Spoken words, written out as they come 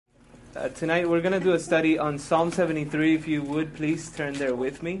Tonight we're going to do a study on Psalm 73. If you would, please turn there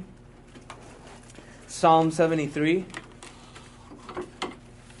with me. Psalm 73.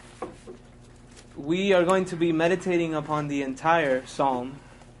 We are going to be meditating upon the entire psalm.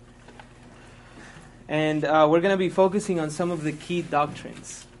 And we're going to be focusing on some of the key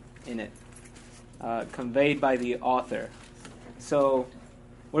doctrines in it, conveyed by the author. So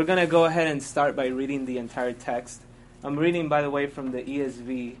we're going to go ahead and start by reading the entire text. I'm reading, by the way, from the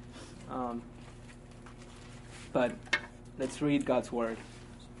ESV. But let's read God's word.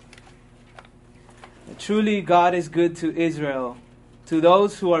 Truly God is good to Israel, to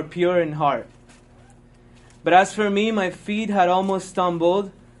those who are pure in heart. But as for me, my feet had almost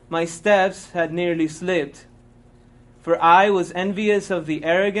stumbled, my steps had nearly slipped. For I was envious of the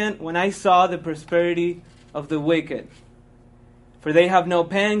arrogant when I saw the prosperity of the wicked. For they have no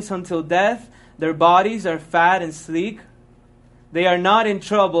pangs until death, their bodies are fat and sleek. They are not in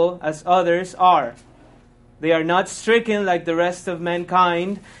trouble as others are. They are not stricken like the rest of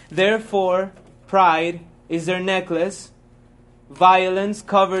mankind. Therefore, pride is their necklace. Violence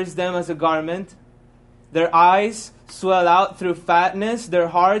covers them as a garment. Their eyes swell out through fatness. Their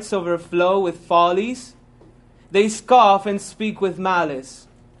hearts overflow with follies. They scoff and speak with malice.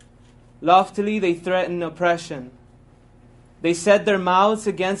 Loftily they threaten oppression. They set their mouths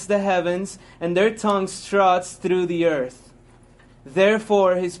against the heavens, and their tongue struts through the earth.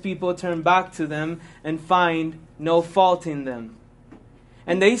 Therefore his people turn back to them and find no fault in them.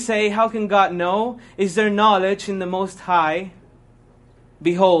 And they say, how can God know? Is there knowledge in the Most High?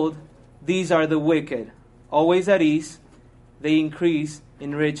 Behold, these are the wicked, always at ease. They increase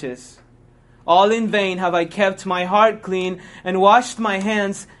in riches. All in vain have I kept my heart clean and washed my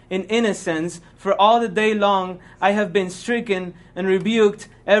hands in innocence. For all the day long I have been stricken and rebuked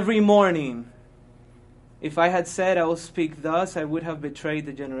every morning. If I had said, I will speak thus, I would have betrayed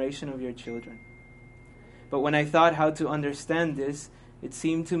the generation of your children. But when I thought how to understand this, it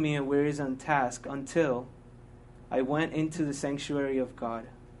seemed to me a wearisome task until I went into the sanctuary of God.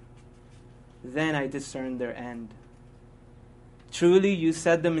 Then I discerned their end. Truly you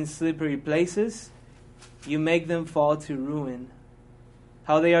set them in slippery places. You make them fall to ruin.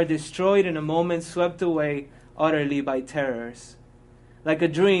 How they are destroyed in a moment, swept away utterly by terrors. Like a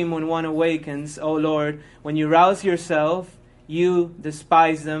dream when one awakens, O Lord, when you rouse yourself, you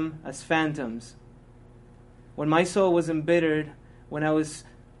despise them as phantoms. When my soul was embittered, when I was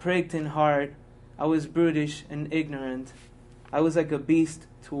pricked in heart, I was brutish and ignorant. I was like a beast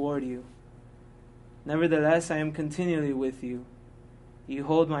toward you. Nevertheless, I am continually with you. You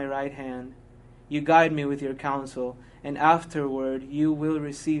hold my right hand. You guide me with your counsel, and afterward you will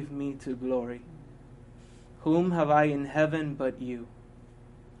receive me to glory. Whom have I in heaven but you?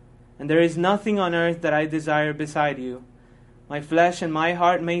 And there is nothing on earth that I desire beside you. My flesh and my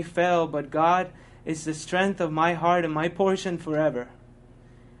heart may fail, but God is the strength of my heart and my portion forever.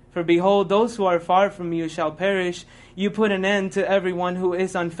 For behold, those who are far from you shall perish. You put an end to everyone who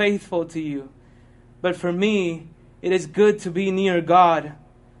is unfaithful to you. But for me, it is good to be near God.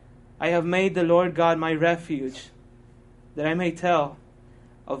 I have made the Lord God my refuge, that I may tell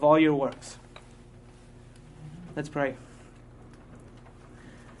of all your works. Let's pray.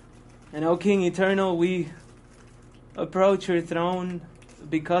 And O King Eternal, we approach your throne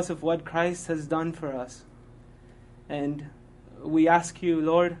because of what Christ has done for us. And we ask you,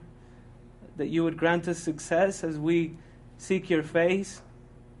 Lord, that you would grant us success as we seek your face.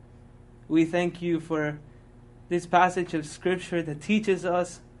 We thank you for this passage of Scripture that teaches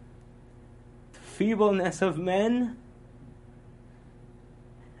us the feebleness of men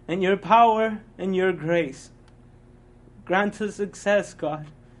and your power and your grace. Grant us success, God.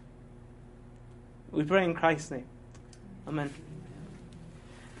 We pray in Christ's name. Amen.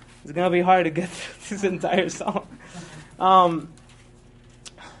 It's going to be hard to get through this entire psalm.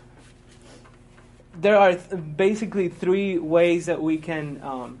 There are basically three ways that we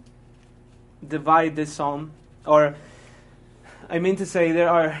can divide this psalm. Or, I mean to say, there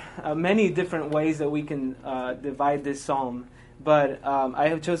are many different ways that we can divide this psalm. But I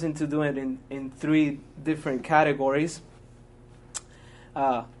have chosen to do it in three different categories.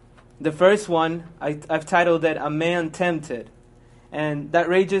 The first one, I've titled it, A Man Tempted. And that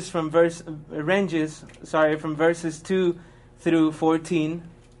ranges from verses 2 through 14.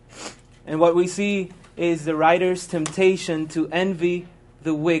 And what we see is the writer's temptation to envy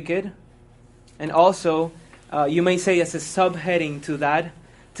the wicked. And also, you may say as a subheading to that,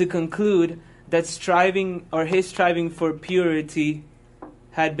 to conclude that his striving for purity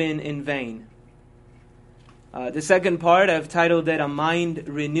had been in vain. The second part, I've titled it A Mind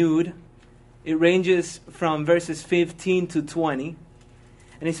Renewed. It ranges from verses 15 to 20.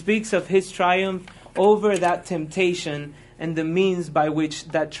 And he speaks of his triumph over that temptation and the means by which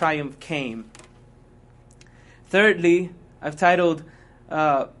that triumph came. Thirdly, I've titled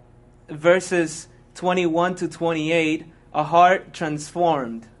verses 21 to 28, A Heart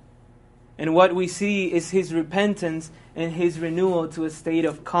Transformed. And what we see is his repentance and his renewal to a state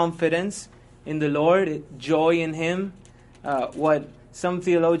of confidence in the Lord, joy in him, what some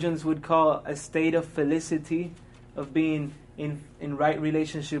theologians would call a state of felicity, of being in right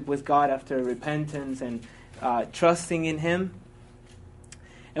relationship with God after repentance and trusting in him.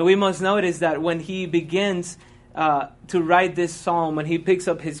 And we must notice that when he begins to write this psalm, when he picks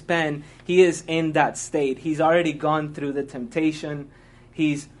up his pen, he is in that state. He's already gone through the temptation.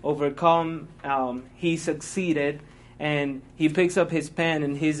 He's overcome. He succeeded. And he picks up his pen,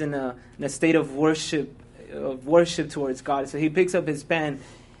 and he's in a state of worship towards God. So he picks up his pen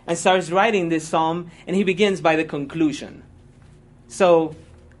and starts writing this psalm, and he begins by the conclusion. So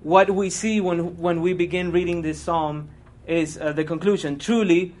what we see when we begin reading this psalm is the conclusion.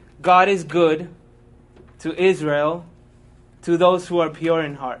 Truly, God is good to Israel, to those who are pure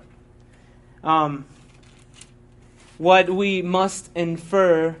in heart. What we must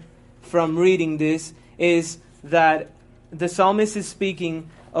infer from reading this is that the psalmist is speaking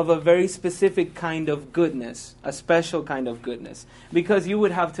of a very specific kind of goodness, a special kind of goodness. Because you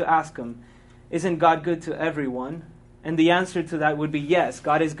would have to ask him, isn't God good to everyone? And the answer to that would be yes,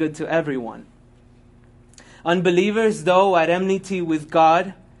 God is good to everyone. Unbelievers, though at enmity with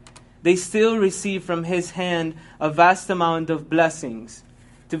God, they still receive from his hand a vast amount of blessings.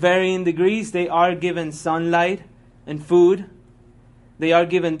 To varying degrees, they are given sunlight and food. They are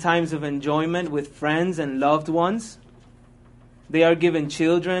given times of enjoyment with friends and loved ones. They are given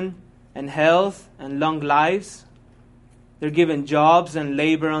children and health and long lives. They're given jobs and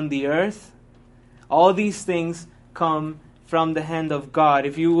labor on the earth. All these things come from the hand of God.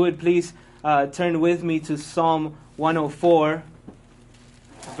 If you would please turn with me to Psalm 104,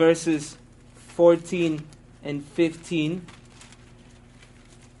 verses 14 and 15.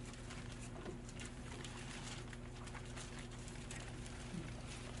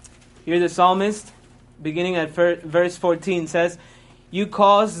 Here the psalmist, beginning at verse 14, says, You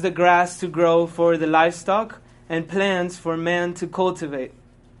cause the grass to grow for the livestock and plants for man to cultivate,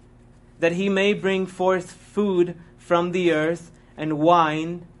 that he may bring forth food from the earth and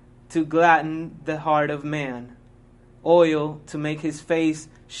wine to gladden the heart of man, oil to make his face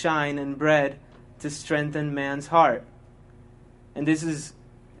shine and bread to strengthen man's heart. And this is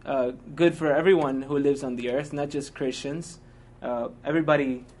good for everyone who lives on the earth, not just Christians.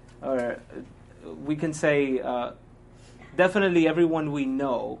 Everybody, or we can say definitely everyone we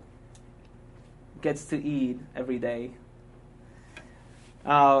know gets to eat every day.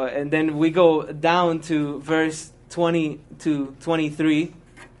 And then we go down to verse 20 to 23.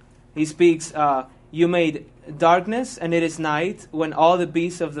 He speaks, You made darkness, and it is night, when all the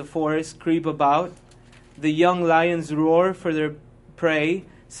beasts of the forest creep about. The young lions roar for their prey,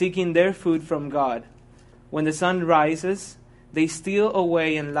 seeking their food from God. When the sun rises, they steal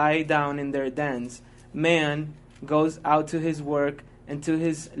away and lie down in their dens. Man goes out to his work and to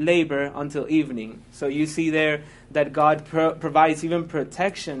his labor until evening. So you see there that God provides even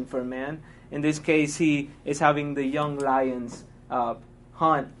protection for man. In this case, he is having the young lions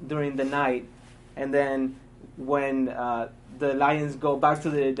hunt during the night. And then when the lions go back to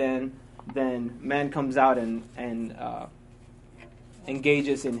their den, then man comes out and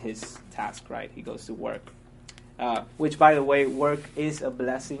engages in his task, right? He goes to work. Which, by the way, work is a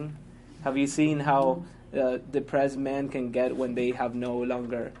blessing. Have you seen how depressed man can get when they have no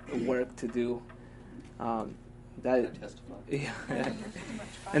longer work to do? Yeah.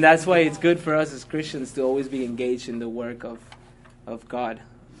 And that's why it's good for us as Christians to always be engaged in the work of God.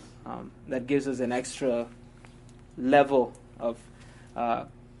 That gives us an extra level of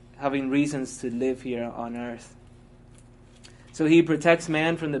having reasons to live here on earth. So he protects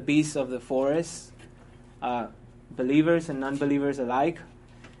man from the beasts of the forest, believers and non-believers alike.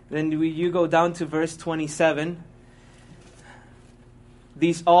 Then you go down to verse 27.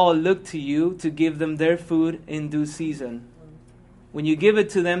 These all look to you to give them their food in due season. When you give it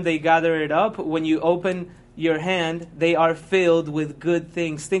to them, they gather it up. When you open your hand, they are filled with good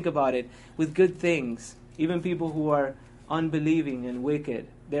things. Think about it, with good things. Even people who are unbelieving and wicked,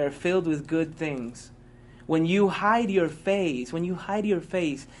 they are filled with good things. When you hide your face,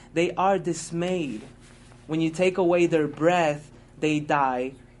 they are dismayed. When you take away their breath, they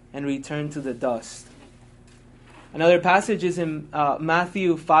die and return to the dust. Another passage is in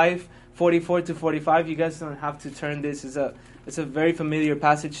Matthew 5:44 to 45. You guys don't have to turn this. It's a It's a very familiar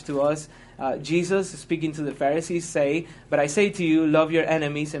passage to us. Jesus, speaking to the Pharisees, say, "But I say to you, love your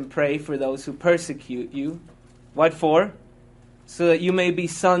enemies and pray for those who persecute you." What for? "So that you may be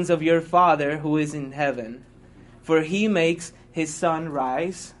sons of your Father who is in heaven. For he makes his sun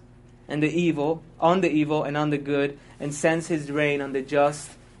rise on the evil and on the good, and sends his rain on the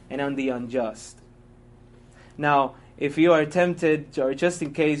just and on the unjust." Now, if you are tempted, or just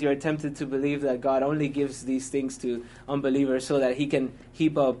in case you are tempted to believe that God only gives these things to unbelievers so that he can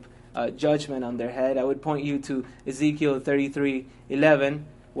heap up judgment on their head, I would point you to Ezekiel 33:11,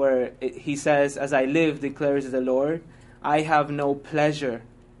 where he says, "As I live, declares the Lord, I have no pleasure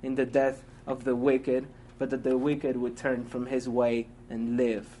in the death of the wicked, but that the wicked would turn from his way and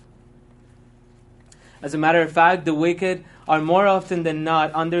live." As a matter of fact, the wicked are more often than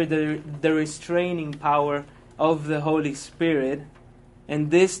not under the restraining power of the Holy Spirit,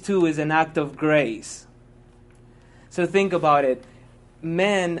 and this too is an act of grace. So think about it.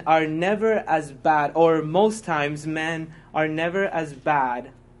 Men are never as bad, or most times men are never as bad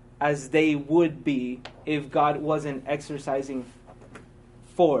as they would be if God wasn't exercising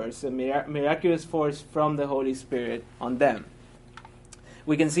force, a miraculous force from the Holy Spirit on them.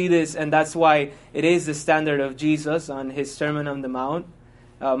 We can see this, and that's why it is the standard of Jesus on his Sermon on the Mount.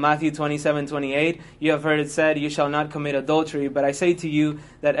 Matthew 27:28, "You have heard it said, you shall not commit adultery, but I say to you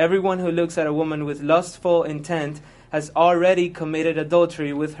that everyone who looks at a woman with lustful intent has already committed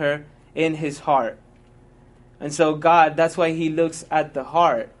adultery with her in his heart." And so God, that's why he looks at the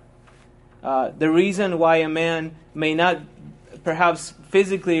heart. The reason why a man may not perhaps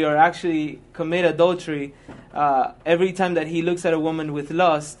physically or actually commit adultery every time that he looks at a woman with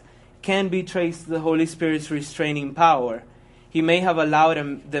lust can be traced to the Holy Spirit's restraining power. He may have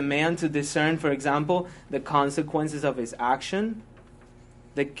allowed the man to discern, for example, the consequences of his action,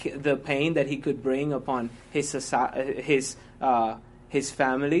 the pain that he could bring upon his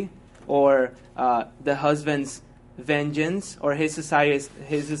family, or the husband's vengeance, or his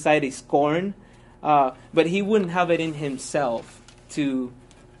society's scorn. But he wouldn't have it in himself to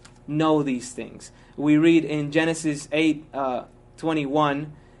know these things. We read in Genesis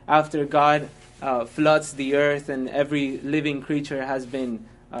 8:21, after God floods the earth and every living creature has been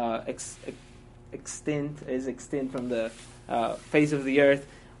extinct from the face of the earth,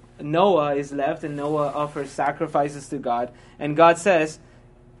 Noah is left, and Noah offers sacrifices to God. And God says,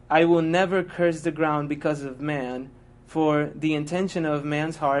 "I will never curse the ground because of man, for the intention of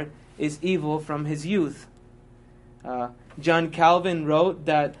man's heart is evil from his youth." John Calvin wrote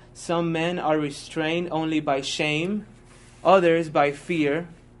that some men are restrained only by shame, others by fear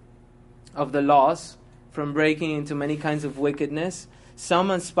of the loss from breaking into many kinds of wickedness. Some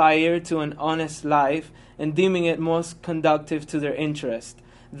aspire to an honest life and deeming it most conducive to their interest.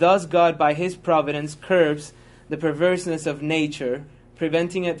 Thus God, by his providence, curbs the perverseness of nature,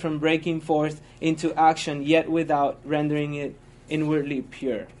 preventing it from breaking forth into action, yet without rendering it inwardly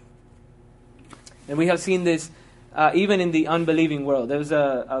pure. And we have seen this even in the unbelieving world. There was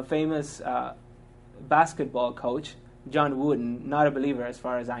a famous basketball coach, John Wooden, not a believer as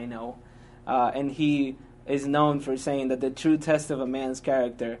far as I know. And he is known for saying that the true test of a man's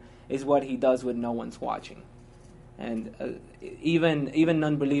character is what he does when no one's watching. And even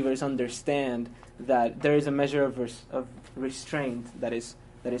non-believers understand that there is a measure of restraint that is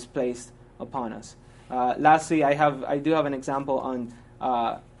placed upon us. Lastly, I do have an example on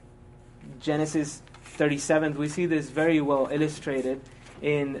Genesis 37. We see this very well illustrated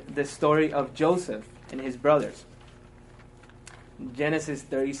in the story of Joseph and his brothers. Genesis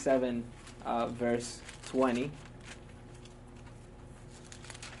 37, verse 20.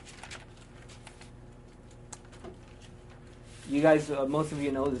 You guys, most of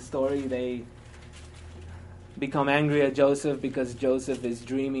you know the story. They become angry at Joseph because Joseph is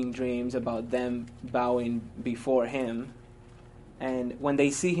dreaming dreams about them bowing before him. And when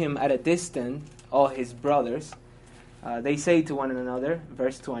they see him at a distance, all his brothers, they say to one another,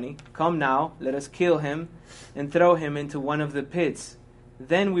 verse 20, "Come now, let us kill him and throw him into one of the pits.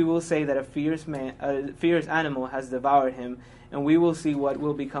 Then we will say that a fierce animal has devoured him, and we will see what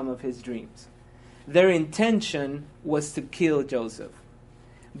will become of his dreams." Their intention was to kill Joseph.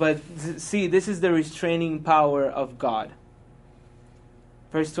 But see, this is the restraining power of God.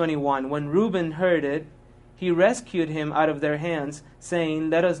 Verse 21, "When Reuben heard it, he rescued him out of their hands, saying,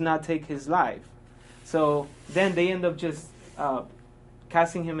 'Let us not take his life.'" So then they end up just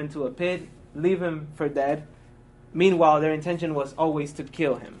casting him into a pit, leave him for dead. Meanwhile, their intention was always to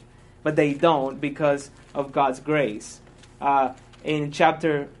kill him. But they don't because of God's grace. In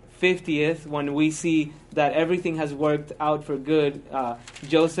chapter 50th, when we see that everything has worked out for good,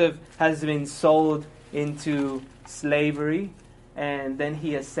 Joseph has been sold into slavery, and then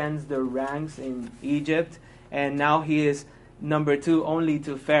he ascends the ranks in Egypt, and now he is number 2 only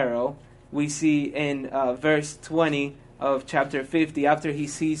to Pharaoh. We see in verse 20 of chapter 50, after he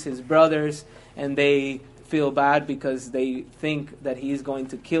sees his brothers and they feel bad because they think that he is going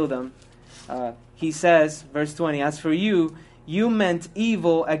to kill them, he says, verse 20, "As for you, you meant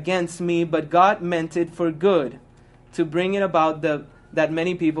evil against me, but God meant it for good, to bring it about that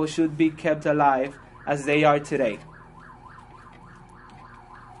many people should be kept alive as they are today."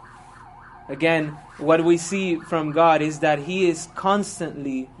 Again, what we see from God is that he is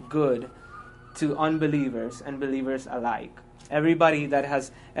constantly good to unbelievers and believers alike. Everybody that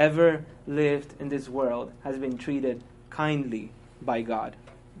has ever lived in this world has been treated kindly by God.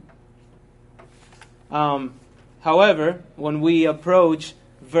 However, when we approach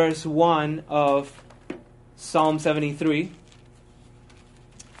verse 1 of Psalm 73,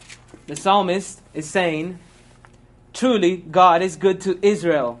 the psalmist is saying, "Truly, God is good to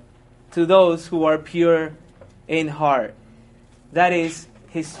Israel, to those who are pure in heart." That is,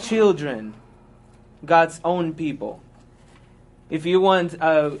 his children, God's own people. If you want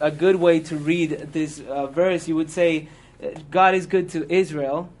a good way to read this verse, you would say, God is good to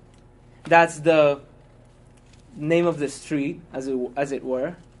Israel. That's the name of the street, as it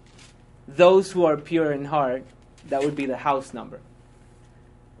were. Those who are pure in heart, that would be the house number.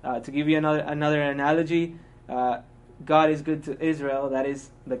 To give you another analogy, God is good to Israel, that is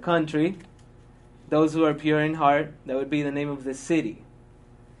the country. Those who are pure in heart, that would be the name of the city.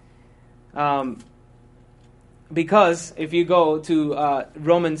 Because if you go to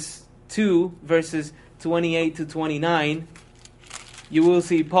Romans 2, verses 28 to 29, you will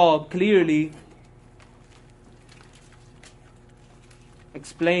see Paul clearly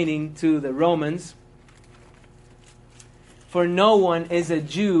explaining to the Romans, "For no one is a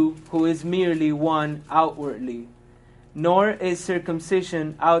Jew who is merely one outwardly, nor is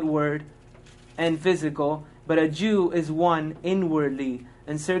circumcision outward and physical, but a Jew is one inwardly,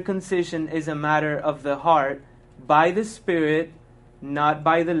 and circumcision is a matter of the heart, by the Spirit, not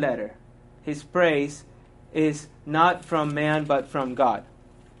by the letter. His praise is not from man, but from God."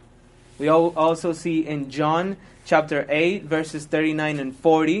 We also see in John chapter 8, verses 39 and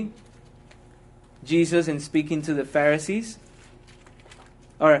 40, Jesus, in speaking to the Pharisees,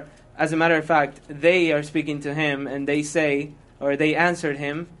 or as a matter of fact, they are speaking to him, and they say, or they answered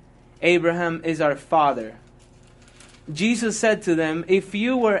him, "Abraham is our father." Jesus said to them, "If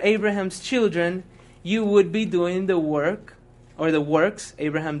you were Abraham's children, you would be doing the work, or the works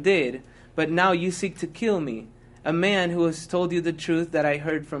Abraham did. But now you seek to kill me, a man who has told you the truth that I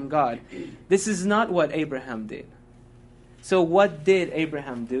heard from God. This is not what Abraham did." So what did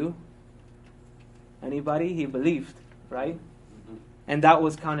Abraham do? Anybody? He believed, right? And that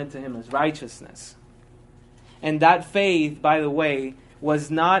was counted to him as righteousness. And that faith, by the way,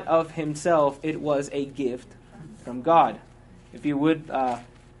 was not of himself. It was a gift from God. If you would,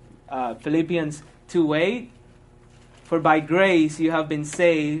 Philippians 2:8, "For by grace you have been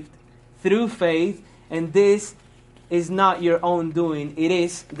saved through faith, and this is not your own doing. It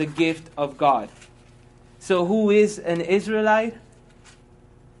is the gift of God." So who is an Israelite?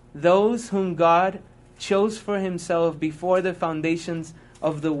 Those whom God chose for himself before the foundations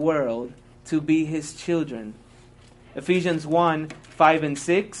of the world to be his children. Ephesians 1:5 and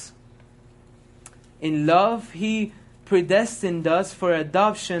 6. "In love he predestined us for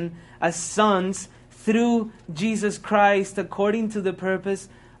adoption as sons through Jesus Christ, according to the purpose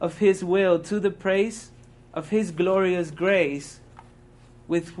of his will, to the praise of his glorious grace,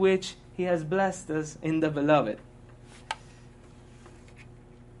 with which he has blessed us in the beloved."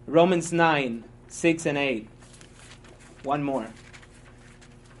 Romans 9:6 and 8. One more.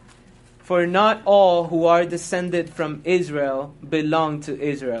 "For not all who are descended from Israel belong to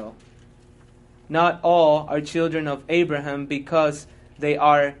Israel. Not all are children of Abraham because they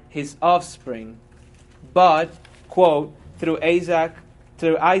are his offspring. But, quote, through Isaac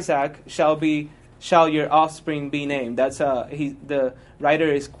shall your offspring be named." That's the writer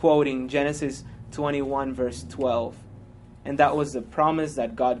is quoting Genesis 21 verse 12. And that was the promise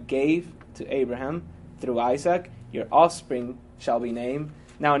that God gave to Abraham through Isaac. Your offspring shall be named.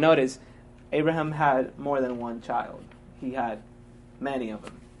 Now notice, Abraham had more than one child. He had many of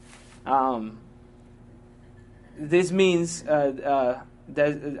them. This means,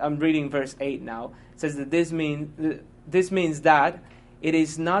 I'm reading verse 8 now. It says that this means that it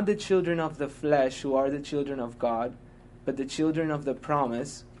is not the children of the flesh who are the children of God, but the children of the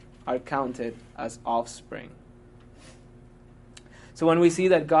promise are counted as offspring. So when we see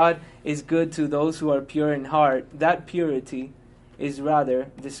that God is good to those who are pure in heart, that purity is rather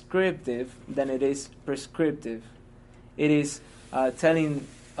descriptive than it is prescriptive. It is telling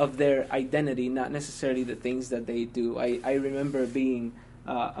of their identity, not necessarily the things that they do. I remember being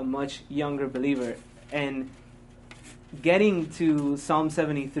a much younger believer and getting to Psalm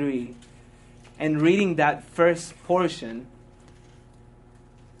 73 and reading that first portion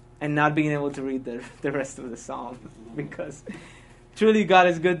and not being able to read the rest of the psalm, because truly God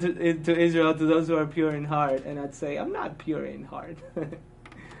is good to Israel, to those who are pure in heart. And I'd say, I'm not pure in heart.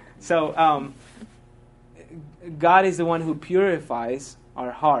 So God is the one who purifies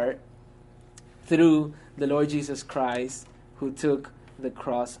our heart through the Lord Jesus Christ, who took the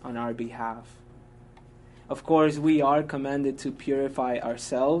cross on our behalf. Of course, we are commanded to purify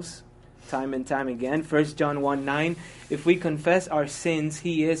ourselves time and time again. 1 John 1:9, if we confess our sins,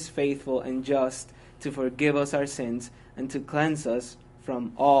 He is faithful and just to forgive us our sins and to cleanse us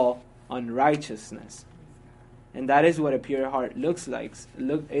from all unrighteousness. And that is what a pure heart looks like.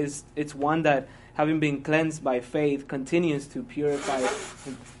 It's one that, having been cleansed by faith, continues to purify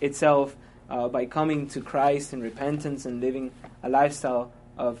itself by coming to Christ in repentance and living a lifestyle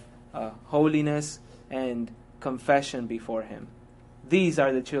of holiness and confession before Him. These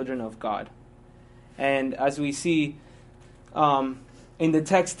are the children of God. And as we see in the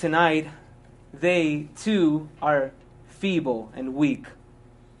text tonight, they too are feeble and weak.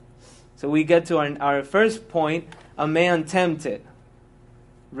 So we get to our first point, a man tempted,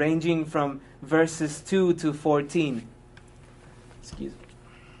 ranging from verses 2 to 14. Excuse me.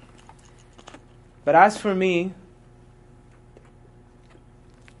 But as for me,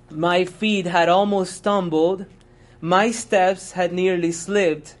 my feet had almost stumbled, my steps had nearly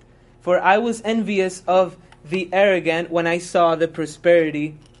slipped, for I was envious of the arrogant when I saw the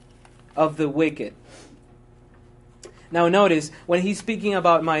prosperity of the wicked. Now notice, when he's speaking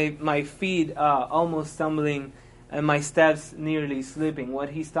about my feet almost stumbling and my steps nearly slipping, what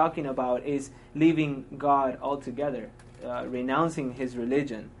he's talking about is leaving God altogether, renouncing his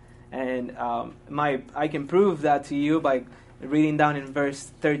religion. And I can prove that to you by reading down in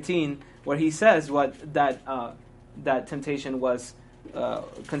verse 13, where he says what that temptation was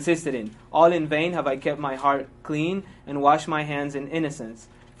consisted in. All in vain have I kept my heart clean and washed my hands in innocence.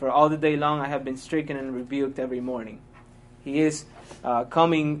 For all the day long I have been stricken and rebuked every morning. He is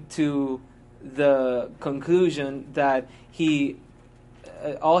coming to the conclusion that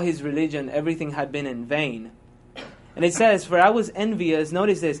all his religion, everything had been in vain. And it says, for I was envious,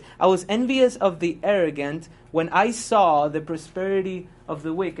 notice this, I was envious of the arrogant when I saw the prosperity of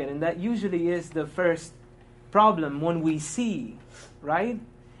the wicked. And that usually is the first problem when we see, right?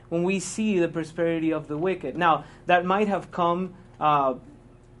 When we see the prosperity of the wicked. Now, that might have come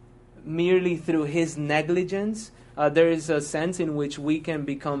merely through his negligence. There is a sense in which we can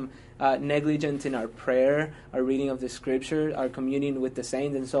become negligent in our prayer, our reading of the Scripture, our communion with the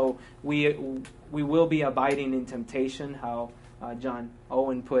saints, and so we will be abiding in temptation, how John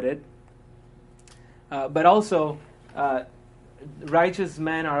Owen put it. But also, righteous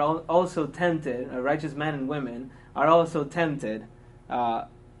men are also tempted. Righteous men and women are also tempted.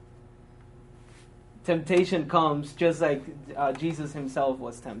 Temptation comes just like Jesus himself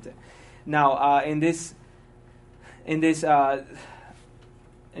was tempted. Now, in this verse,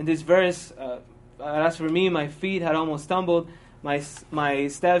 as for me, my feet had almost stumbled, my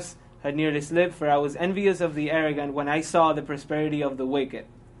steps had nearly slipped, for I was envious of the arrogant when I saw the prosperity of the wicked.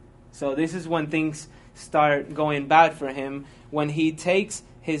 So this is when things start going bad for him, when he takes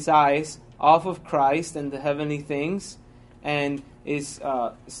his eyes off of Christ and the heavenly things, and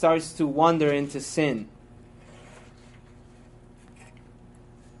starts to wander into sin.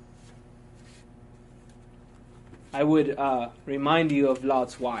 I would remind you of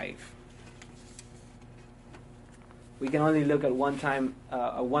Lot's wife. We can only look at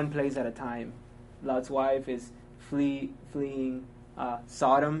one place at a time. Lot's wife is fleeing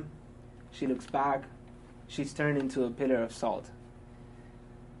Sodom. She looks back. She's turned into a pillar of salt.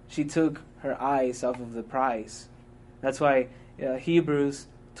 She took her eyes off of the prize. That's why Hebrews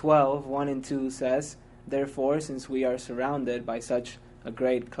 12:1 and 2 says, therefore, since we are surrounded by such a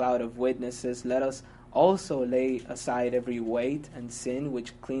great cloud of witnesses, let us also lay aside every weight and sin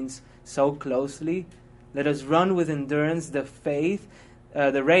which clings so closely. Let us run with endurance the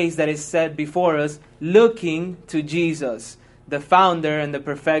race that is set before us, looking to Jesus, the founder and the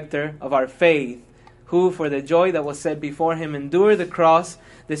perfecter of our faith, who for the joy that was set before him endured the cross,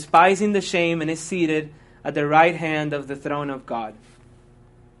 despising the shame, and is seated at the right hand of the throne of God.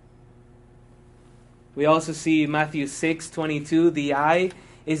 We also see Matthew 6:22, the eye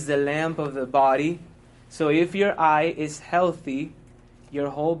is the lamp of the body. So if your eye is healthy, your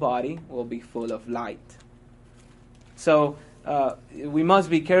whole body will be full of light. So we must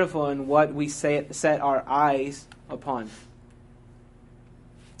be careful in what we set our eyes upon.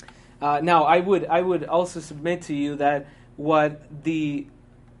 Now, I would also submit to you that what the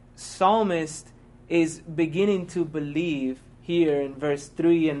psalmist is beginning to believe here in verse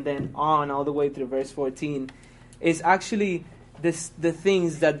 3 and then on all the way through verse 14 is actually the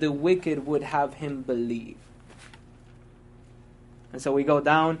things that the wicked would have him believe. And so we go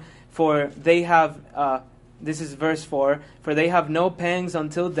down, for they have, this is verse 4, for they have no pangs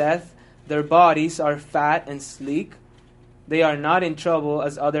until death, their bodies are fat and sleek, they are not in trouble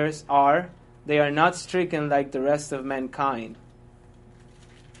as others are, they are not stricken like the rest of mankind.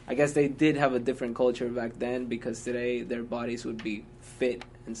 I guess they did have a different culture back then, because today their bodies would be fit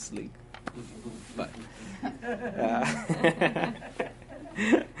and sleek. But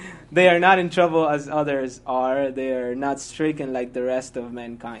they are not in trouble as others are. They are not stricken like the rest of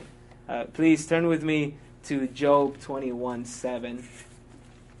mankind. Please turn with me to Job 21:7.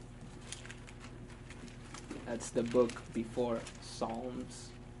 That's the book before Psalms.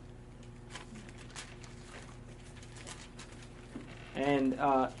 And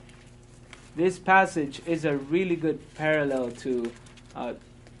this passage is a really good parallel to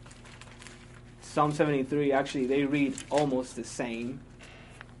Psalm 73. Actually, they read almost the same.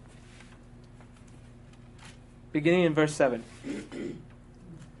 Beginning in verse 7.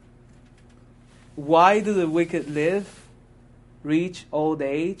 Why do the wicked live, reach old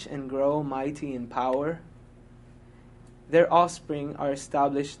age, and grow mighty in power? Their offspring are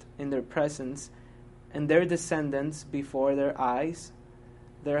established in their presence, and their descendants before their eyes.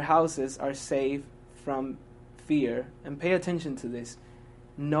 Their houses are safe from fear. And pay attention to this.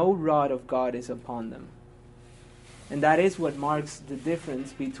 No rod of God is upon them. And that is what marks the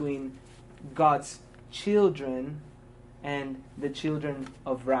difference between God's children and the children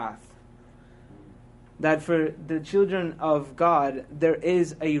of wrath. That for the children of God, there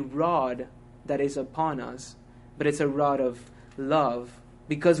is a rod that is upon us, but it's a rod of love,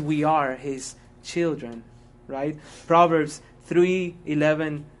 because we are His children, right? Proverbs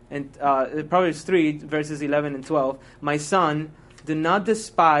 3:11 and Proverbs 3 verses 11 and 12. My son, do not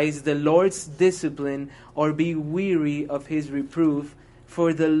despise the Lord's discipline, or be weary of His reproof,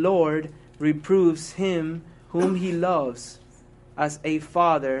 for the Lord reproves him whom He loves, as a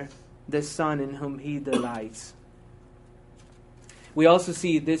father the son in whom He delights. We also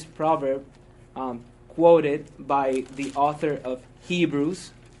see this proverb quoted by the author of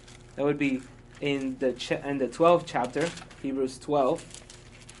Hebrews. That would be in the 12th chapter, Hebrews 12,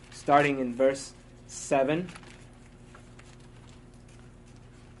 starting in verse 7.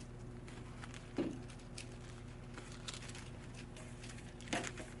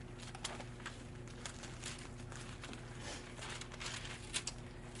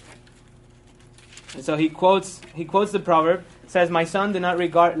 And so he quotes the proverb. It says, my son, do not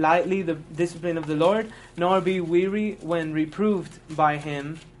regard lightly the discipline of the Lord, nor be weary when reproved by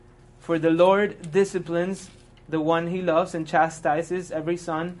Him. For the Lord disciplines the one He loves, and chastises every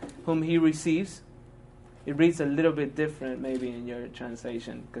son whom He receives. It reads a little bit different maybe in your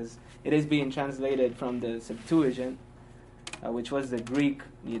translation, because it is being translated from the Septuagint, which was the Greek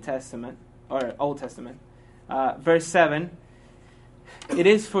New Testament, or Old Testament. Verse 7. It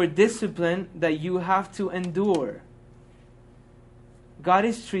is for discipline that you have to endure. God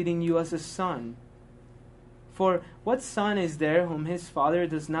is treating you as a son. For what son is there whom his father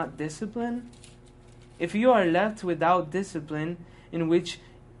does not discipline? If you are left without discipline, in which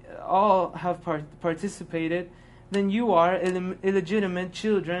all have participated, then you are illegitimate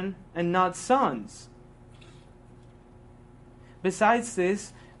children and not sons. Besides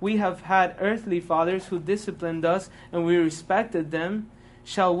this, we have had earthly fathers who disciplined us, and we respected them.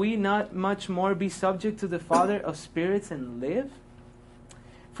 Shall we not much more be subject to the Father of spirits and live?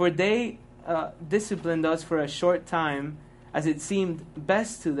 For they disciplined us for a short time, as it seemed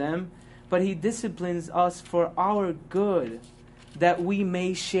best to them, but He disciplines us for our good, that we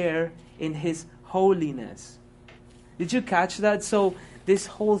may share in His holiness. Did you catch that? So this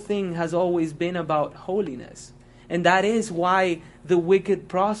whole thing has always been about holiness. And that is why the wicked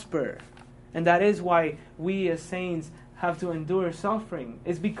prosper. And that is why we as saints have to endure suffering.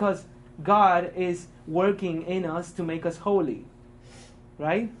 It's because God is working in us to make us holy.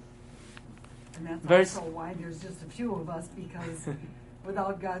 Right? And that's also why there's just a few of us, because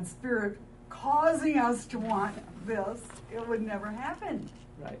without God's Spirit causing us to want this, it would never happen.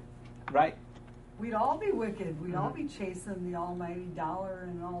 Right. We'd all be wicked. We'd all be chasing the almighty dollar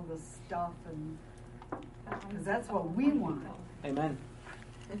and all this stuff, and because that's what we want. Amen.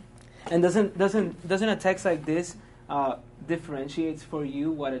 And doesn't a text like this differentiates for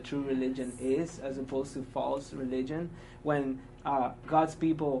you what a true religion is as opposed to false religion, when God's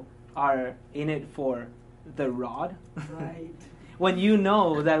people are in it for the rod. Right. When you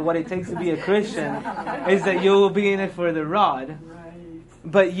know that what it takes to be a Christian is that you will be in it for the rod. Right.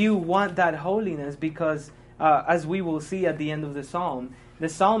 But you want that holiness because, as we will see at the end of the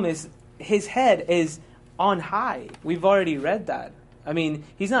psalmist, his head is on high. We've already read that. I mean,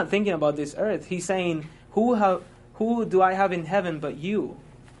 he's not thinking about this earth. He's saying, who do I have in heaven but you?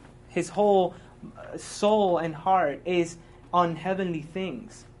 His whole soul and heart is on heavenly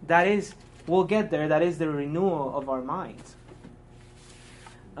things. That is, we'll get there, that is the renewal of our minds.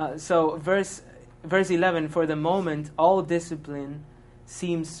 So verse 11, for the moment, all discipline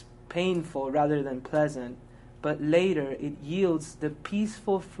seems painful rather than pleasant, but later it yields the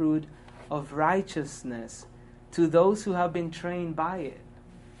peaceful fruit of righteousness to those who have been trained by it.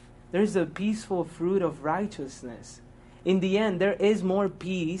 There's a peaceful fruit of righteousness. In the end, there is more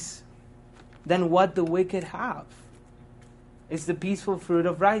peace than what the wicked have. It's the peaceful fruit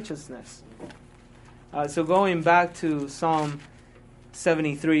of righteousness. So going back to Psalm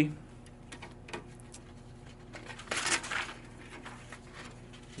 73,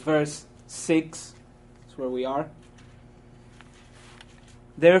 verse 6, that's where we are.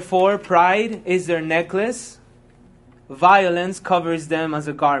 Therefore, pride is their necklace, violence covers them as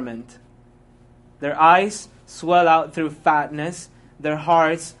a garment. Their eyes swell out through fatness, their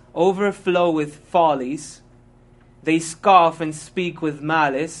hearts overflow with follies. They scoff and speak with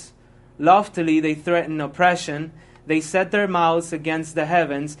malice. Loftily they threaten oppression. They set their mouths against the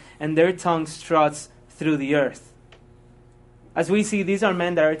heavens, and their tongue struts through the earth. As we see, these are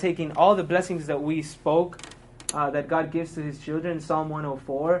men that are taking all the blessings that we spoke, that God gives to His children. Psalm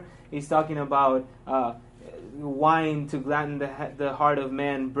 104, He's talking about wine to gladden the heart of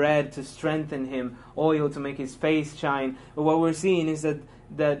man, bread to strengthen him, oil to make his face shine. But what we're seeing is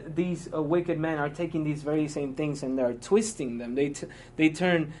that these wicked men are taking these very same things and they're twisting them. They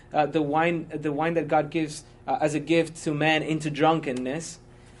turn the wine that God gives as a gift to man into drunkenness.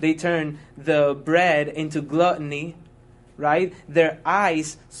 They turn the bread into gluttony. Right? Their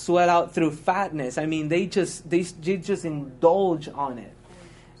eyes swell out through fatness. I mean, they just indulge on it.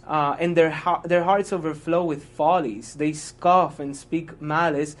 And their hearts overflow with follies. They scoff and speak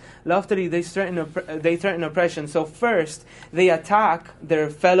malice. Loftily, they threaten oppression. So first, they attack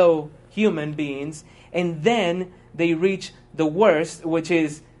their fellow human beings, and then they reach the worst, which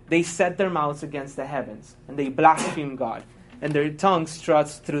is they set their mouths against the heavens, and they blaspheme God, and their tongue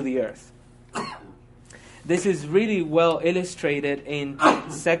struts through the earth. This is really well illustrated in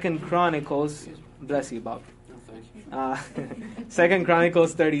 2 Chronicles. Bless you, Bob. 2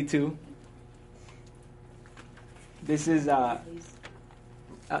 Chronicles 32. This is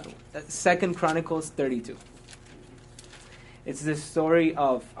 2 Chronicles 32. It's the story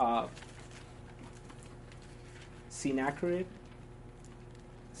of Sennacherib.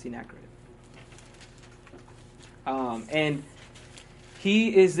 And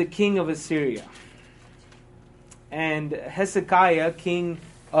he is the king of Assyria. And Hezekiah, king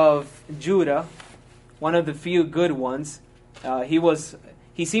of Judah, one of the few good ones,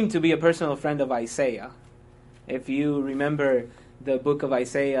 he seemed to be a personal friend of Isaiah. If you remember the book of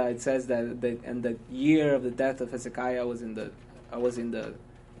Isaiah, it says that in the year of the death of Hezekiah was in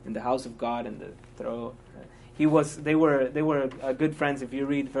the house of God and the throne. They were good friends. If you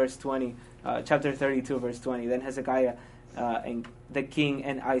read verse 20, chapter 32, verse 20, then Hezekiah and the king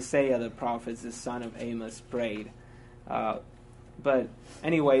and Isaiah the prophet, the son of Amos, prayed. But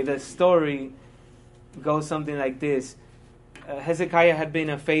anyway, the story goes something like this. Hezekiah had been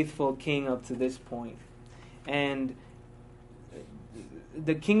a faithful king up to this point. And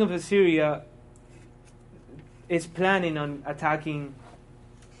the king of Assyria is planning on attacking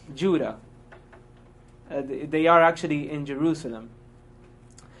Judah. They are actually in Jerusalem.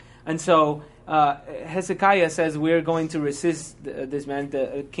 And so Hezekiah says, we're going to resist this man.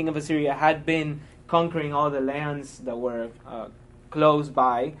 The king of Assyria had been conquering all the lands that were close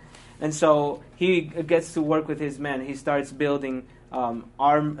by. And so he gets to work with his men. He starts building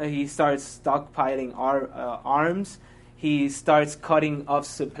he starts stockpiling arms. He starts cutting off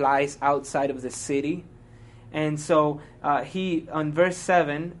supplies outside of the city. And so he, on verse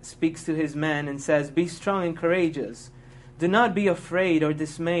 7, speaks to his men and says, "Be strong and courageous. Do not be afraid or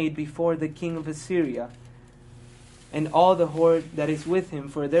dismayed before the king of Assyria and all the horde that is with him,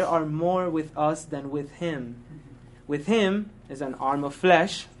 for there are more with us than with him. With him is an arm of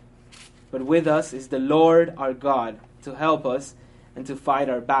flesh, but with us is the Lord our God to help us and to fight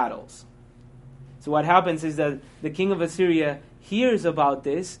our battles." So what happens is that the king of Assyria hears about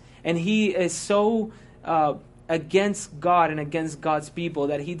this, and he is so against God and against God's people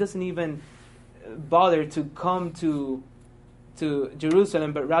that he doesn't even bother to come to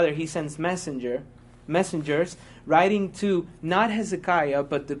Jerusalem, but rather he sends messengers writing to not Hezekiah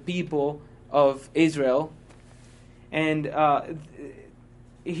but the people of Israel, and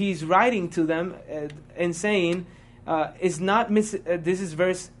he's writing to them and saying, this is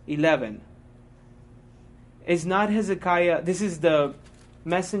verse 11. Is not Hezekiah, this is the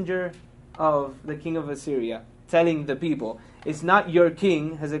messenger of the king of Assyria telling the people, it's not your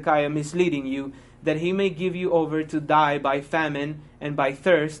king, Hezekiah, misleading you, that he may give you over to die by famine and by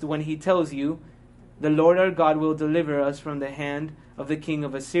thirst, when he tells you, the Lord our God will deliver us from the hand of the king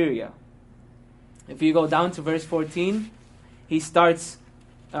of Assyria. If you go down to verse 14, he starts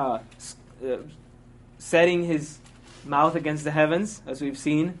setting his mouth against the heavens, as we've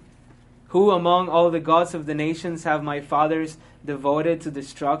seen. Who among all the gods of the nations have my fathers devoted to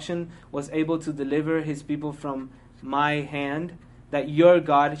destruction was able to deliver his people from my hand, that your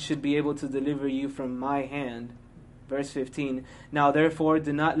God should be able to deliver you from my hand. Verse 15, now therefore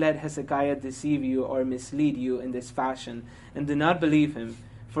do not let Hezekiah deceive you or mislead you in this fashion, and do not believe him.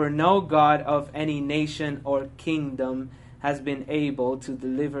 For no God of any nation or kingdom has been able to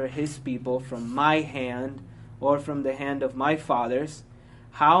deliver his people from my hand or from the hand of my fathers.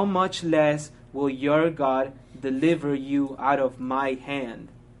 How much less will your God deliver you out of my hand?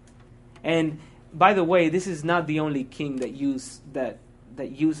 And by the way, this is not the only king that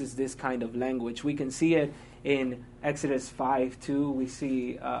uses this kind of language. We can see it in Exodus 5:2. We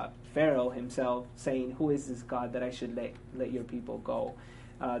see Pharaoh himself saying, "Who is this God that I should let your people go?"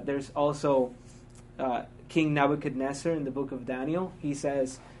 There's also King Nebuchadnezzar in the book of Daniel. He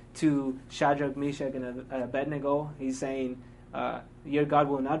says to Shadrach, Meshach, and Abednego, he's saying, your God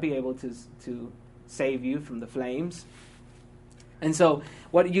will not be able to save you from the flames. And so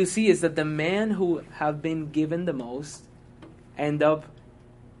what you see is that the men who have been given the most end up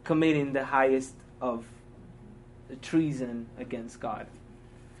committing the highest of treason against God.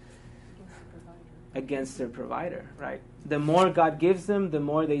 Against their provider, right? The more God gives them, the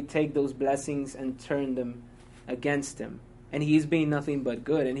more they take those blessings and turn them against him. And he's being nothing but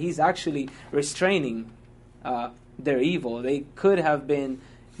good. And he's actually restraining their evil. They could have been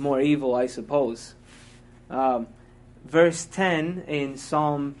more evil, I suppose. Verse 10 in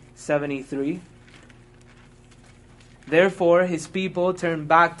Psalm 73. Therefore his people turn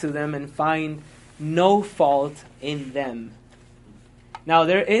back to them and find no fault in them. Now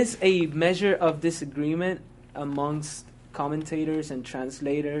there is a measure of disagreement amongst commentators and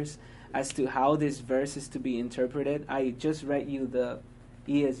translators as to how this verse is to be interpreted. I just read you the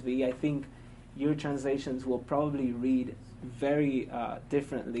ESV. I think your translations will probably read very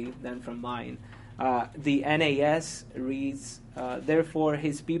differently than from mine. The NAS reads, therefore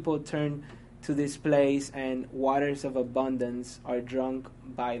his people turn to this place and waters of abundance are drunk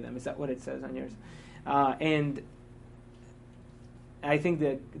by them. Is that what it says on yours? And I think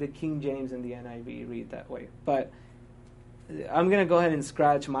the King James and the NIV read that way. But I'm going to go ahead and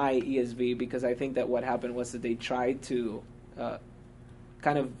scratch my ESV because I think that what happened was that they tried to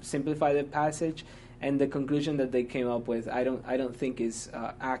kind of simplify the passage, and the conclusion that they came up with I don't think is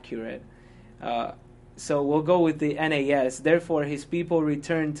accurate. So we'll go with the NAS. Therefore his people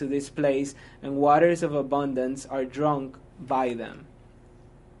return to this place, and waters of abundance are drunk by them.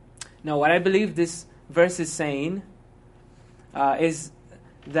 Now what I believe this verse is saying is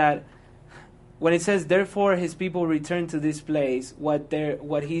that when it says, therefore his people return to this place,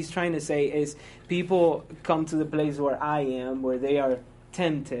 what he's trying to say is people come to the place where I am, where they are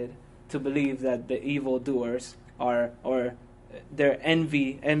tempted to believe that the evildoers are, or they're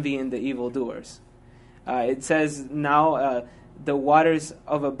envying the evildoers. It says now the waters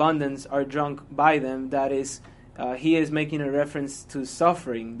of abundance are drunk by them. That is, he is making a reference to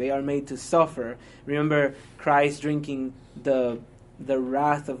suffering. They are made to suffer. Remember Christ drinking the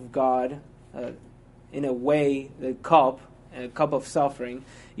wrath of God, in a way, a cup of suffering.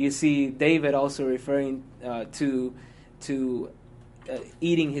 You see David also referring to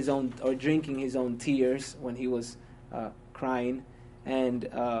eating his own or drinking his own tears when he was crying, and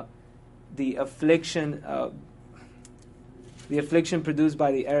the affliction produced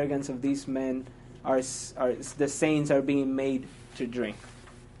by the arrogance of these men are the saints are being made to drink.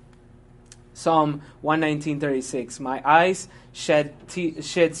 Psalm 119:36. My eyes shed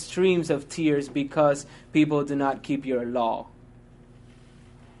streams of tears because people do not keep your law.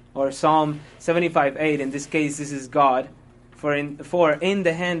 Or Psalm 75:8. In this case, this is God. For in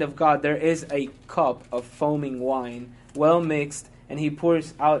the hand of God there is a cup of foaming wine, well mixed, and he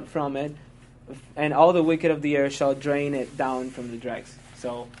pours out from it, and all the wicked of the earth shall drain it down from the dregs.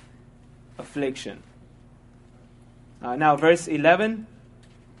 So, affliction. Now, verse 11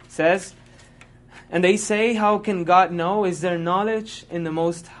 says, "And they say, how can God know? Is there knowledge in the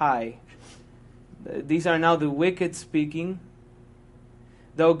Most High?" These are now the wicked speaking.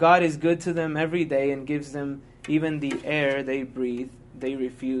 "Though God is good to them every day and gives them even the air they breathe, they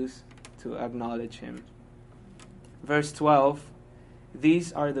refuse to acknowledge Him." Verse 12,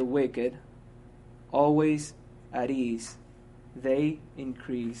 "These are the wicked, always at ease. They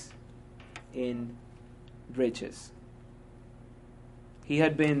increase in riches." He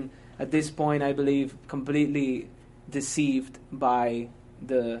had been, at this point, I believe, completely deceived by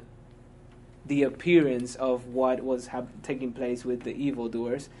the appearance of what was taking place with the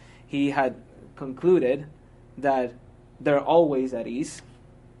evildoers. He had concluded that they're always at ease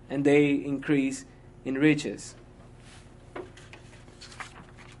and they increase in riches.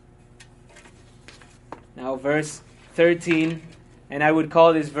 Now, verse 13, and I would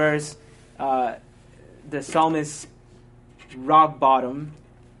call this verse the psalmist's rock bottom.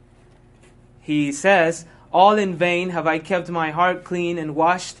 He says, "All in vain have I kept my heart clean and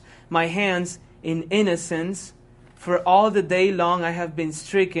washed my hands in innocence. For all the day long I have been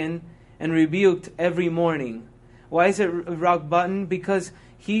stricken and rebuked every morning." Why is it rock bottom? Because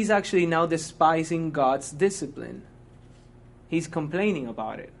he's actually now despising God's discipline. He's complaining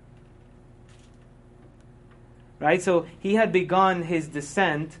about it. Right? So he had begun his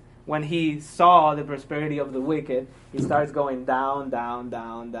descent when he saw the prosperity of the wicked. He starts going down, down,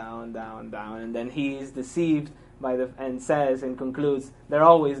 down, down, down, down. And then he is deceived and says and concludes, they're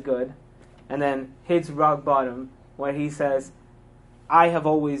always good. And then hits rock bottom where he says, I have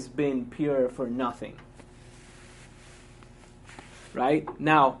always been pure for nothing. Right?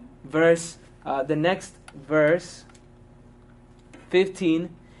 Now, the next verse, 15,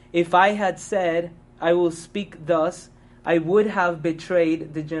 "If I had said, I will speak thus, I would have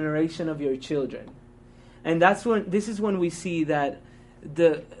betrayed the generation of your children." And this is when we see that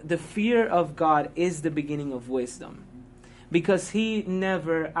the fear of God is the beginning of wisdom. Because he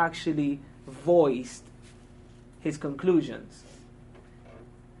never actually voiced his conclusions.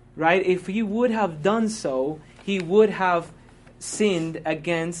 Right? If he would have done so, he would have sinned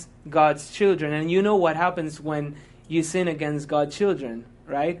against God's children. And you know what happens when you sin against God's children,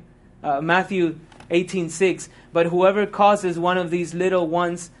 right? Matthew 18:6, "But whoever causes one of these little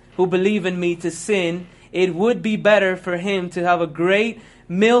ones who believe in me to sin, it would be better for him to have a great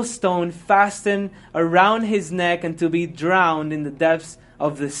millstone fastened around his neck and to be drowned in the depths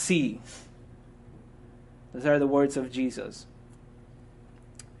of the sea." Those are the words of Jesus.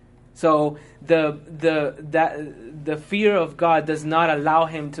 So the fear of God does not allow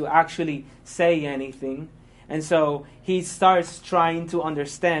him to actually say anything. And so he starts trying to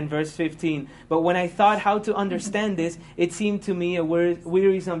understand, verse 15. "But when I thought how to understand this, it seemed to me a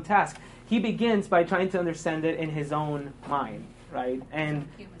wearisome task." He begins by trying to understand it in his own mind, right? And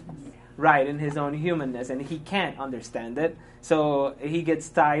right, in his own humanness. And he can't understand it. So he gets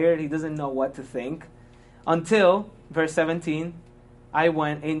tired. He doesn't know what to think. Until, verse 17, "I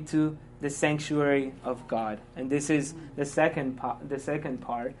went into the sanctuary of God." And this is the second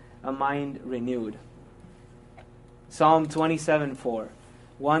part, a mind renewed. Psalm 27:4.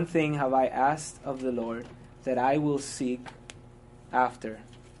 "One thing have I asked of the Lord, that I will seek after,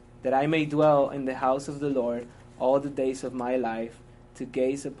 that I may dwell in the house of the Lord all the days of my life, to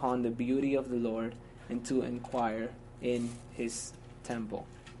gaze upon the beauty of the Lord and to inquire in his temple."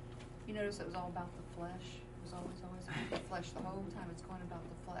 You notice it was all about the flesh. It was always about the flesh. The whole time it's going about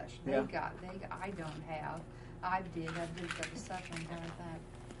the flesh. I don't have. I did got the suffering, kind of that.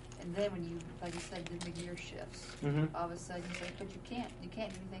 And then when you, like you said, the gear shifts. Mm-hmm. All of a sudden you say, but you can't do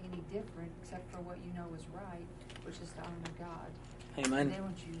anything any different except for what you know is right, which is to honor God. Amen. And then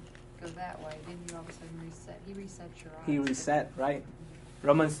once you go that way, then you all of a sudden reset. He resets your eyes. He reset, right?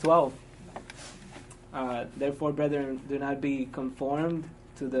 Romans 12. "Therefore, brethren, do not be conformed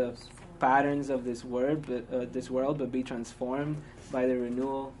to the patterns of this world, but be transformed by the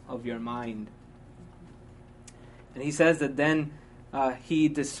renewal of your mind." And he says that then he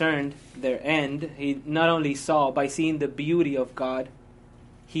discerned their end. He not only saw, by seeing the beauty of God,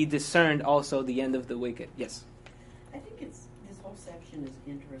 he discerned also the end of the wicked. Yes? I think this whole section is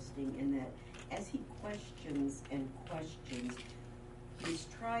interesting in that as he questions and questions, he's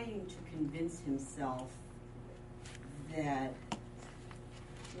trying to convince himself that,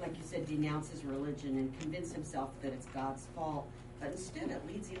 like you said, denounce his religion and convince himself that it's God's fault. But instead it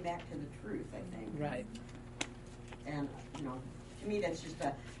leads him back to the truth, I think. Right. And, to me that's just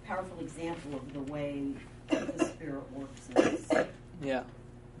a powerful example of the way the Spirit works in us. Yeah.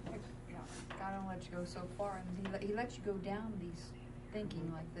 God don't let you go so far. And he lets you go down these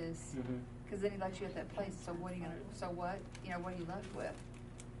thinking like this. Because then he lets you at that place. So what are you gonna? So what? What are you left with?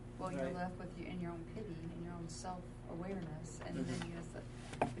 Well, you're left with in your own pity, in your own self-awareness, and then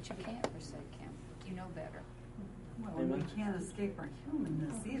but you can't forsake him. You know better. Well, we can't escape our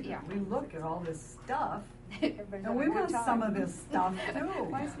humanness either. Yeah. We look at all this stuff, Everybody's and we having a want good time. some of this stuff too.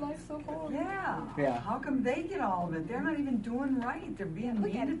 Why is life so hard? Yeah. How come they get all of it? They're not even doing right. They're being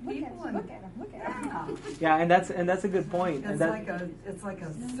Look at mean him, to people. look at him, look at him. Yeah. Yeah, and that's a good point. It's like a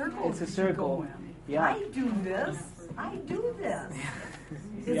circle. It's a that you circle. go in. Yeah. I do this. I do this.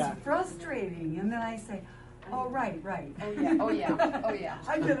 It's Yeah. frustrating, and then I say, "Oh, right. Oh yeah, oh yeah, oh yeah.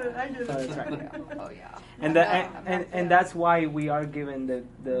 I did it. That's right. Oh yeah. And that's why we are given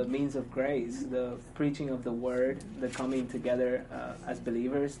the means of grace, the preaching of the word, the coming together as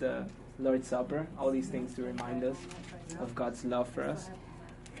believers, the Lord's Supper, all these things to remind us of God's love for us.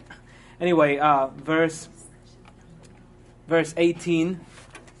 Anyway, verse 18.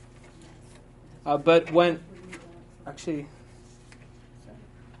 But when actually.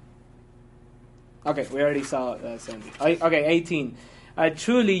 Okay, we already saw 17. Okay, 18.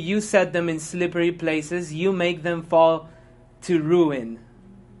 Truly, you set them in slippery places. You make them fall to ruin.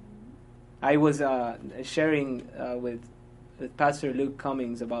 I was sharing with Pastor Luke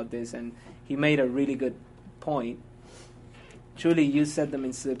Cummings about this, and he made a really good point. Truly, you set them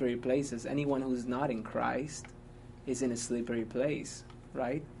in slippery places. Anyone who's not in Christ is in a slippery place,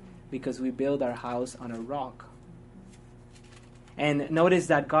 right? Because we build our house on a rock. And notice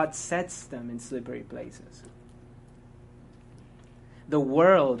that God sets them in slippery places. The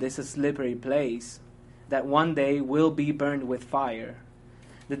world is a slippery place that one day will be burned with fire.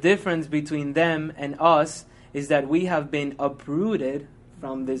 The difference between them and us is that we have been uprooted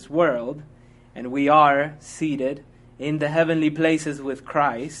from this world and we are seated in the heavenly places with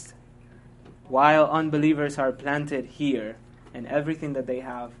Christ, while unbelievers are planted here and everything that they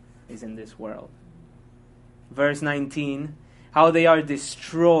have is in this world. Verse 19, how they are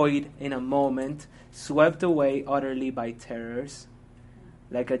destroyed in a moment, swept away utterly by terrors.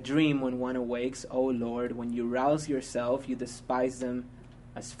 Like a dream when one awakes, O Lord, when you rouse yourself, you despise them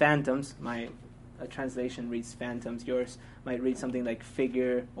as phantoms. My translation reads phantoms. Yours might read something like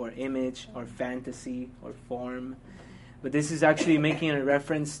figure or image or fantasy or form. But this is actually making a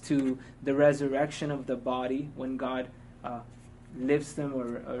reference to the resurrection of the body when God lifts them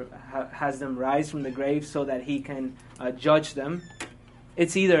or has them rise from the grave so that he can judge them.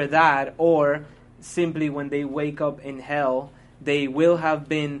 It's either that or simply when they wake up in hell, they will have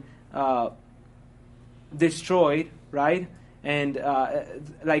been destroyed, right? And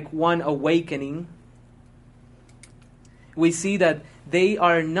like one awakening, we see that they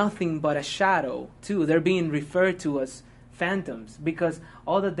are nothing but a shadow too. They're being referred to as phantoms because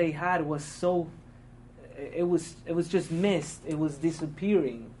all that they had was so it was just mist. It was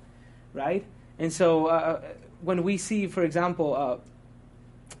disappearing, right? And so when we see, for example,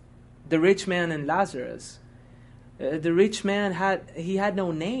 the rich man and Lazarus, the rich man had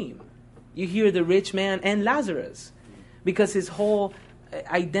no name. You hear the rich man and Lazarus because his whole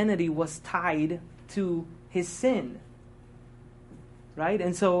identity was tied to his sin, right?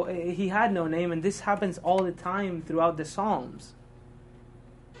 And so he had no name, and this happens all the time throughout the Psalms.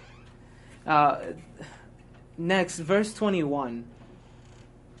 Next, verse 21.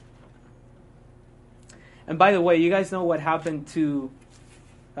 And by the way, you guys know what happened to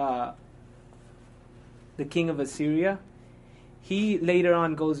the king of Assyria? He later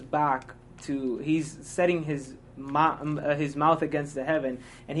on goes back to, he's setting his mouth against the heaven,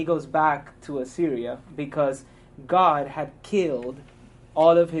 and he goes back to Assyria because God had killed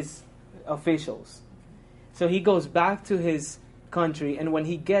all of his officials. So he goes back to his country, and when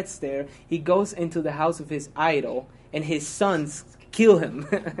he gets there, he goes into the house of his idol, and his sons kill him.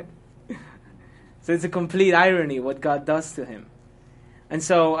 So it's a complete irony what God does to him. And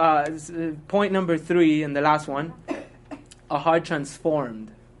so point number 3, and the last one, a heart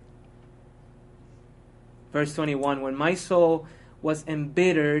transformed. Verse 21, when my soul was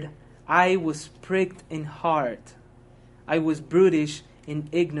embittered, I was pricked in heart. I was brutish and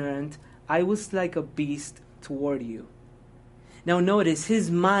ignorant. I was like a beast toward you. Now notice, his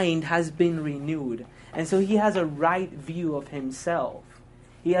mind has been renewed. And so he has a right view of himself.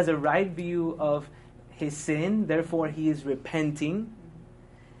 He has a right view of his sin. Therefore, he is repenting.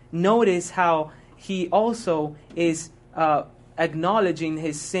 Notice how he also is acknowledging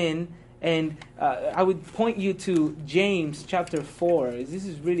his sin. And I would point you to James chapter 4. This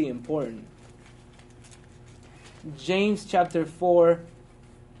is really important. James chapter 4,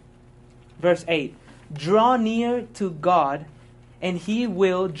 verse 8. Draw near to God, and he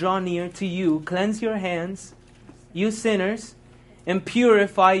will draw near to you. Cleanse your hands, you sinners, And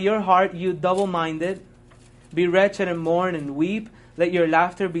purify your heart, you double-minded. Be wretched and mourn and weep. Let your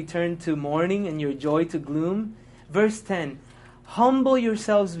laughter be turned to mourning and your joy to gloom. Verse 10, humble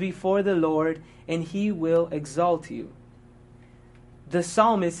yourselves before the Lord, and He will exalt you. The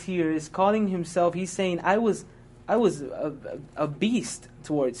psalmist here is calling himself, he's saying, I was a beast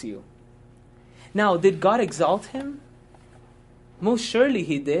towards you. Now, did God exalt him? Most surely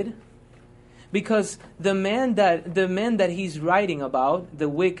He did. Because the man that he's writing about, the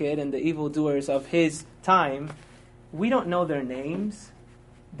wicked and the evildoers of his time, we don't know their names.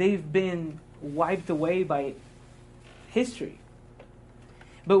 They've been wiped away by history.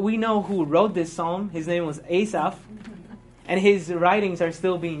 But we know who wrote this psalm. His name was Asaph. And his writings are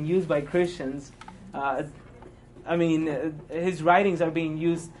still being used by Christians. His writings are being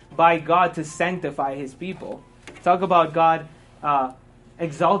used by God to sanctify His people. Talk about God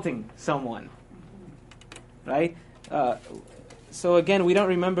exalting someone. Right? So again, we don't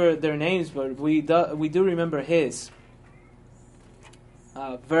remember their names, but we do remember his.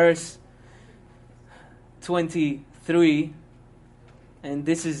 Verse 23, and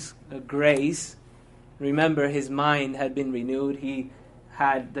this is grace. Remember, his mind had been renewed. He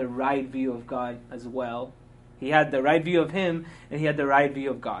had the right view of God as well. He had the right view of Him, and he had the right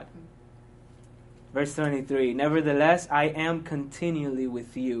view of God. Verse 23, nevertheless, I am continually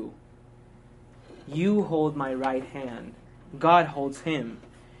with you. You hold my right hand. God holds him.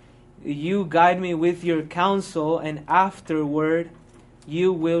 You guide me with your counsel, and afterward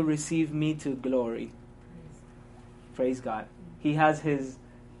you will receive me to glory. Praise God. He has his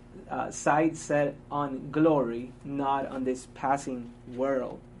sight set on glory, not on this passing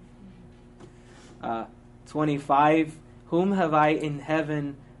world. 25, whom have I in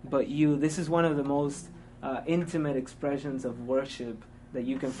heaven but you? This is one of the most intimate expressions of worship that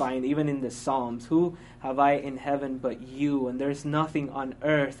you can find even in the Psalms. Who have I in heaven but you? And there's nothing on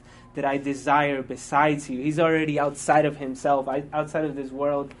earth that I desire besides you. He's already outside of himself, outside of this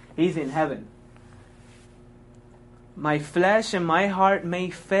world. He's in heaven. My flesh and my heart may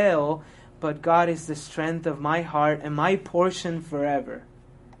fail, but God is the strength of my heart and my portion forever.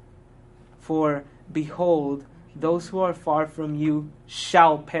 For behold, those who are far from you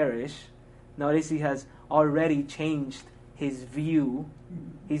shall perish. Notice he has already changed his view.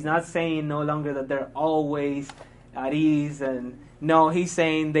 He's not saying no longer that they're always at ease, and no, he's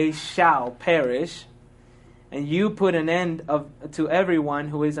saying they shall perish. And you put an end to everyone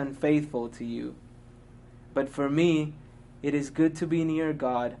who is unfaithful to you. But for me, it is good to be near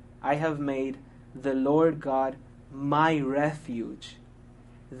God. I have made the Lord God my refuge,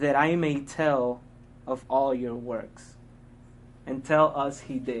 that I may tell of all your works. And tell us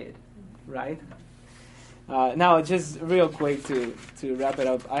he did. Right? Now, just real quick to wrap it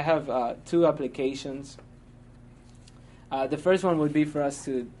up, I have two applications. The first one would be for us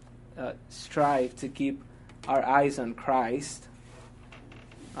to strive to keep our eyes on Christ.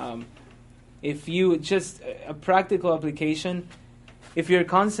 If you, just a practical application, if you're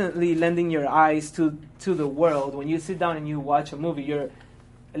constantly lending your eyes to the world, when you sit down and you watch a movie, you're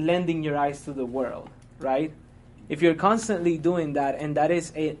lending your eyes to the world, right? If you're constantly doing that, and that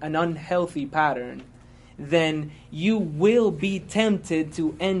is an unhealthy pattern, then you will be tempted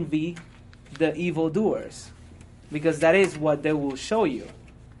to envy the evildoers, because that is what they will show you.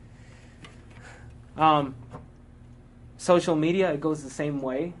 Social media, it goes the same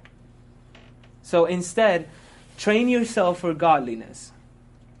way. So instead, train yourself for godliness.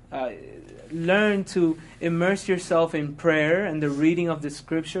 Learn to immerse yourself in prayer and the reading of the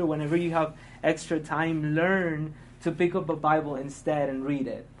scripture. Whenever you have extra time, learn to pick up a Bible instead and read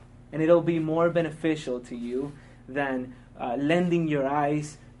it. And it'll be more beneficial to you than lending your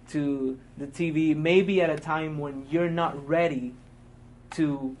eyes to the TV, maybe at a time when you're not ready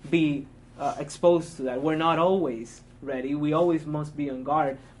to be exposed to that. We're not always ready. We always must be on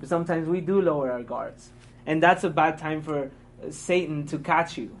guard. But sometimes we do lower our guards. And that's a bad time for Satan to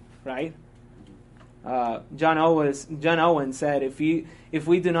catch you, right? John Owen said, if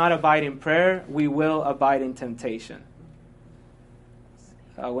we do not abide in prayer, we will abide in temptation.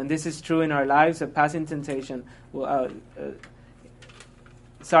 When this is true in our lives, a passing temptation will...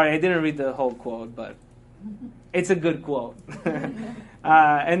 sorry, I didn't read the whole quote, but it's a good quote.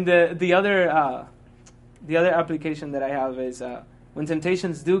 And the other application that I have is when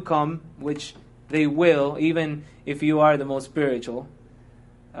temptations do come, which they will, even if you are the most spiritual,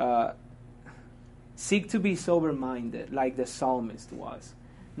 seek to be sober-minded, like the psalmist was.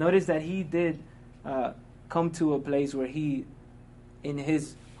 Notice that he did come to a place where he, in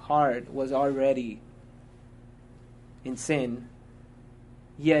his heart, was already in sin,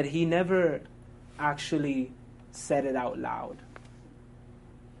 yet he never actually said it out loud.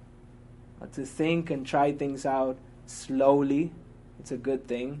 to think and try things out slowly. It's a good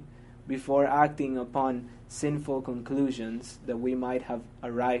thing, before acting upon sinful conclusions that we might have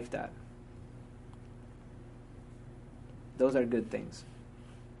arrived at. Those are good things.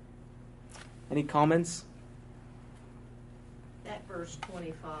 Any comments? That verse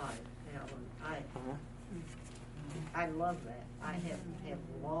 25, Helen, I love that. I have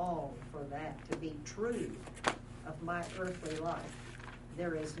longed for that to be true of my earthly life.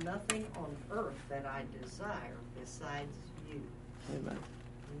 There is nothing on earth that I desire besides you. Amen.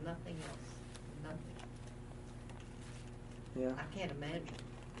 Nothing else. Nothing. Yeah. I can't imagine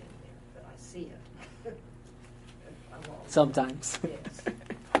being there, but I see it. I long. Sometimes. Yes.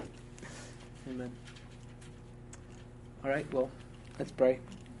 Amen. All right, well, let's pray.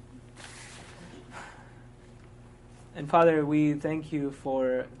 And Father, we thank you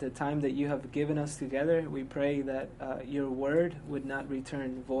for the time that you have given us together. We pray that your word would not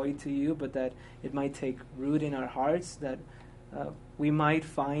return void to you, but that it might take root in our hearts, that we might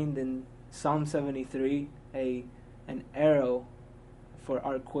find in Psalm 73 an arrow for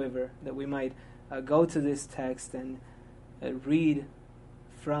our quiver, that we might go to this text and read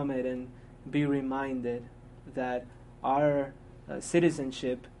from it and be reminded that our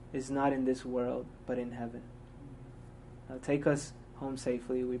citizenship is not in this world, but in heaven. Take us home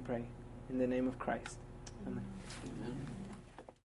safely, we pray. In the name of Christ. Amen. Amen.